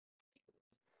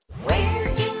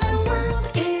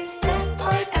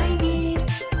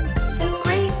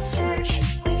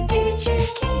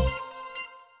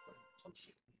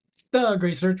The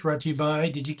Great Search brought to you by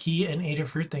DigiKey and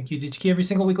Adafruit. Thank you, DigiKey. Every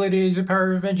single week, Lady Data, the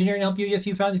power of engineering to help you. Yes,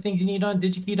 you found the things you need on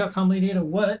digikey.com. Lady Data,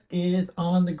 what is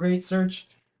on the Great Search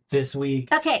this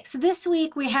week? Okay, so this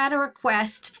week we had a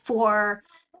request for,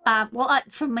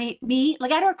 from me,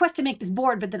 like I had a request to make this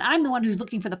board, but then I'm the one who's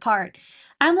looking for the part.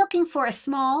 I'm looking for a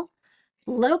small,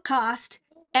 low cost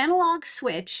analog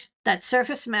switch that's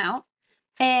surface mount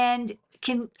and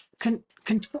can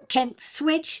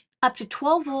switch up to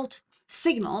 12-volt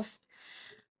signals,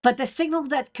 but the signal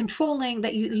that's controlling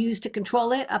that you use to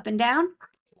control it up and down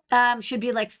should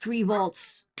be like 3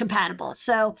 volts compatible.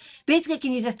 So basically, it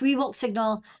can use a 3-volt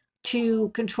signal to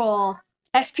control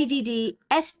SPDT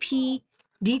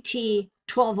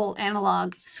 12-volt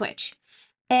analog switch.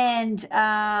 And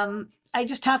I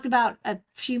just talked about a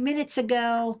few minutes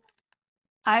ago,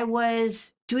 I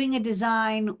was doing a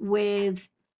design with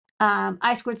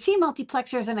I2C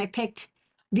multiplexers, and I picked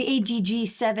the AGG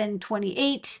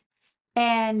 728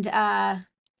 and let's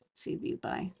see, view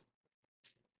by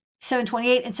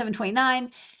 728 and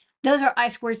 729. Those are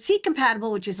I2C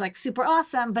compatible, which is like super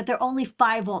awesome, but they're only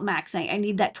 5-volt max. I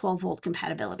need that 12-volt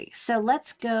compatibility. So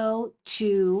let's go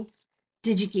to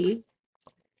DigiKey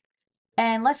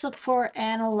and let's look for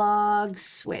analog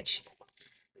switch.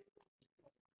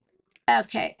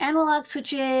 Okay, analog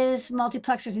switches,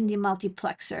 multiplexers, and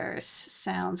demultiplexers.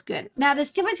 Sounds good. Now,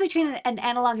 this difference between an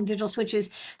analog and digital switches,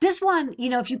 this one,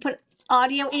 if you put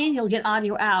audio in, you'll get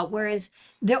audio out. Whereas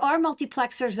there are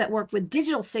multiplexers that work with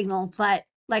digital signal, but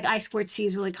like I2C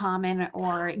is really common,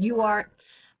 or UART.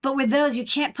 But with those, you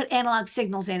can't put analog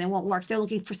signals in, it won't work. They're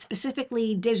looking for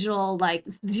specifically digital, like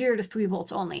 0 to 3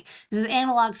 volts only. This is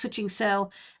analog switching, so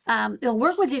it'll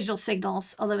work with digital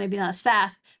signals, although maybe not as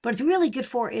fast. But it's really good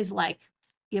for is like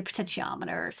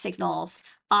potentiometer signals,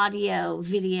 audio,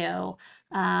 video,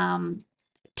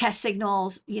 test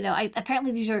signals.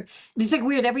 Apparently it's like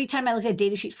weird. Every time I look at a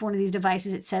data sheet for one of these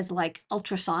devices, it says like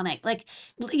ultrasonic, like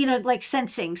like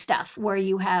sensing stuff where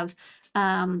you have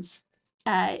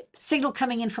signal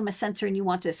coming in from a sensor and you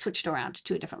want to switch it around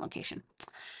to a different location.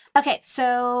 Okay,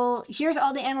 so here's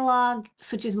all the analog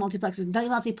switches, multiplexers,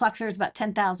 multiplexers, about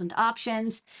 10,000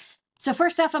 options. So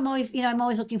first off, I'm always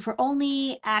looking for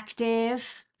only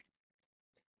active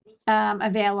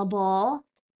available,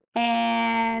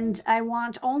 and I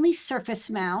want only surface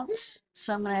mount.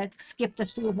 So I'm going to skip the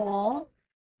through hole,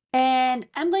 and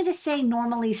I'm going to say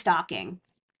normally stocking.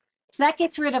 So that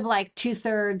gets rid of like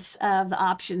 2/3 of the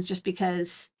options, just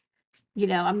because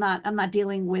I'm not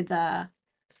dealing with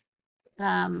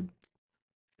um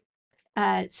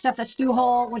stuff that's through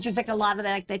hole, which is like a lot of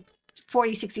like the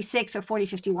 4066 or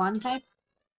 4051 type.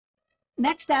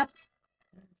 Next up,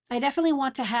 I definitely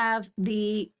want to have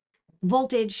the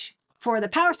voltage for the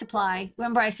power supply.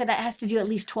 Remember, I said that has to do at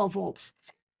least 12 volts.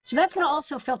 So that's going to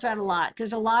also filter out a lot,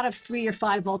 because there's a lot of 3 or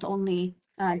 5 volt only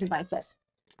devices.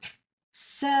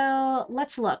 So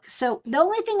let's look. So the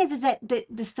only thing is that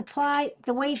the supply,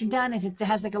 the way it's done is it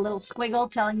has like a little squiggle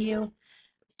telling you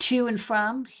to and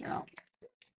from. Here, I'll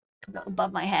put it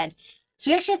above my head. So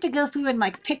you actually have to go through and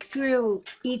like pick through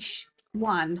each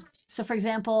one. So for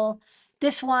example,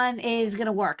 this one is going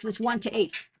to work because it's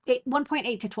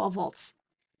 1.8 to 12 volts.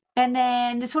 And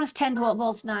then this one is 10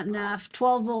 volts, not enough.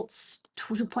 12 volts,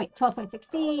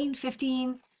 12.16,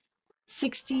 15,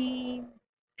 16,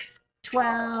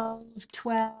 12,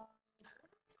 12,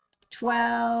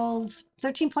 12,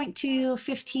 13.2,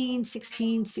 15,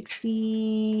 16,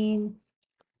 16,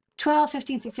 12,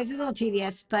 15, 16. It's a little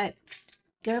tedious, but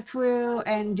go through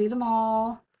and do them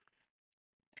all.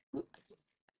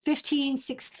 15,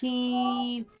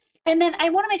 16. And then I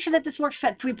want to make sure that this works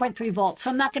at 3.3 volts.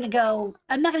 So I'm not going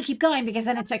to keep going, because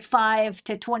then it's like 5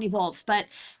 to 20 volts, but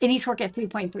it needs to work at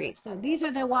 3.3. So these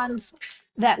are the ones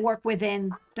that work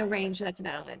within the range that's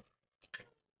valid.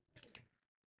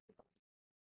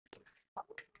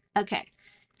 Okay.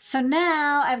 So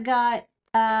now I've got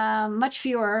much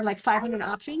fewer, like 500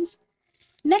 options.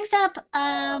 Next up,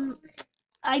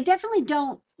 I definitely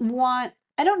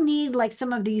I don't need like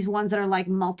some of these ones that are like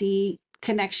multi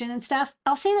connection and stuff.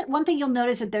 I'll say that one thing you'll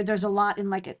notice that there's a lot in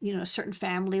like a certain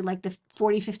family, like the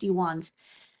 4051s.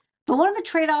 But one of the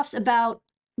trade-offs about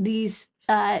these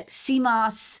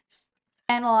CMOS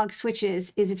analog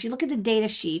switches is, if you look at the data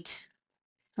sheet,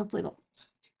 hopefully it'll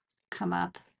come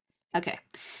up. Okay.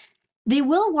 They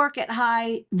will work at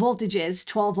high voltages,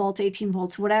 12 volts, 18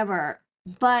 volts, whatever.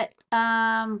 But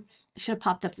I should have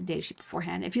popped up the data sheet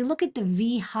beforehand. If you look at the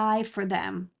V high for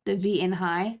them, the V in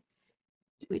high,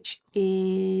 which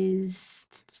is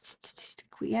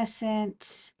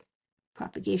quiescent,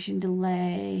 propagation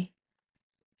delay.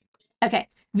 Okay,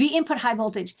 V input high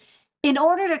voltage. In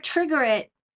order to trigger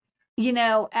it, you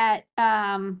know, at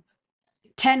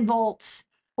 10 volts,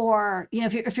 or, you know,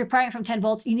 if you're powering it from 10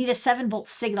 volts, you need a 7-volt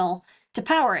signal to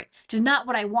power it, which is not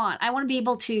what I want. I want to be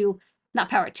able to not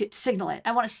power it, to signal it.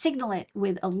 I want to signal it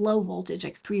with a low voltage,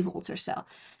 like 3 volts or so.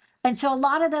 And so a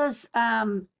lot of those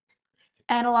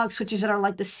analog switches that are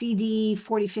like the CD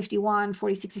 4051,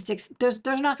 4066, those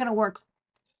are not going to work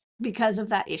because of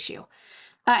that issue.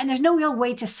 And there's no real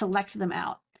way to select them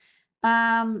out.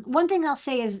 One thing I'll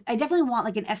say is I definitely want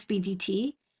like an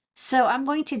SPDT. So I'm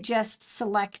going to just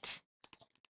select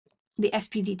the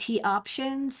SPDT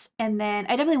options. And then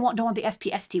I definitely don't want the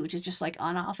SPST, which is just like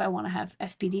on off. I want to have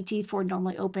SPDT for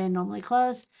normally open, normally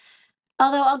close.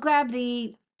 Although I'll grab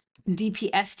the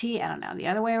DPST, I don't know, the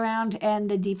other way around,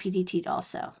 and the DPDT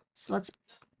also. So let's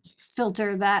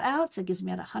filter that out. So it gives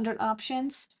me 100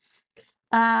 options.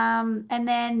 And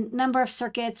then number of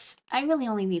circuits, I really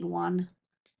only need one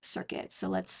circuit. So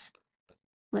let's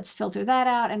filter that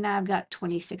out. And now I've got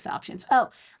 26 options.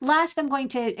 Oh, last, I'm going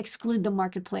to exclude the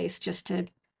marketplace just to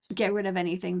get rid of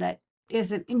anything that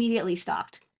isn't immediately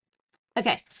stocked.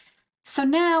 Okay. So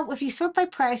now if you sort by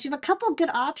price, you have a couple of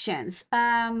good options.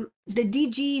 The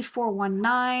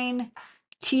DG419,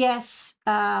 TS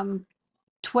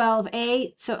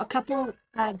 12A, so a couple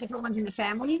different ones in the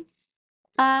family.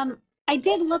 I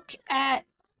did look at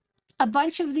a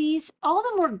bunch of these. All of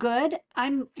them were good.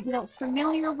 I'm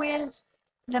familiar with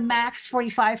the Max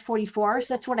 4544,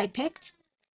 so that's what I picked.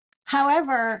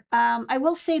 However, I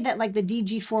will say that like the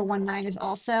DG419 is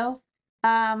also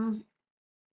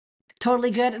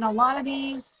totally good, and a lot of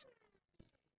these,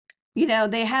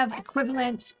 they have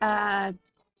equivalent pinouts.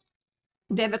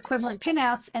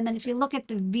 And then if you look at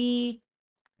the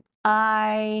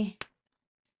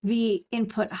V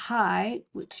input high,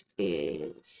 which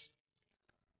is,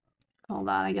 hold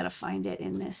on, I gotta find it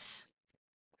in this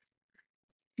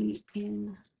V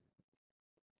in.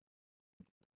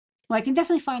 Well, I can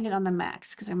definitely find it on the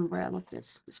Max because I remember I looked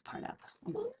this part up.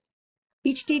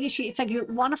 Each data sheet, it's like you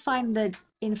want to find the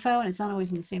info and it's not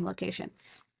always in the same location.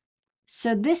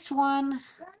 So this one,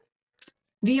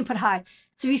 V input high.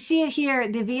 So if you see it here,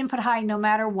 the V input high, no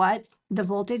matter what the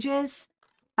voltage is,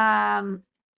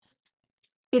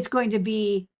 it's going to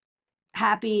be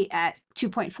happy at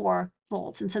 2.4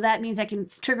 volts. And so that means I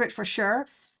can trigger it for sure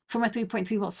from a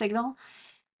 3.3 volt signal.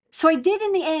 So I did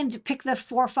in the end pick the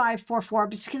 4544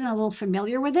 just because I'm a little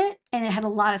familiar with it and it had a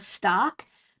lot of stock.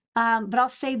 But I'll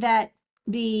say that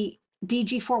the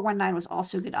DG419 was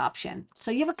also a good option.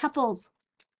 So you have a couple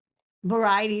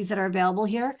varieties that are available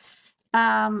here.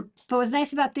 But what's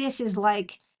nice about this is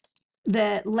like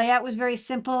the layout was very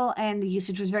simple and the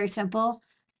usage was very simple.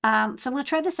 So I'm going to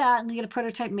try this out. I'm going to get a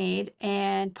prototype made,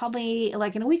 and probably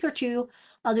like in a week or two,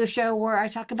 I'll do a show where I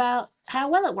talk about how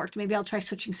well it worked. Maybe I'll try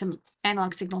switching some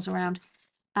analog signals around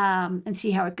and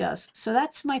see how it goes. So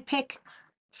that's my pick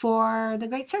for the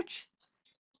Great Search.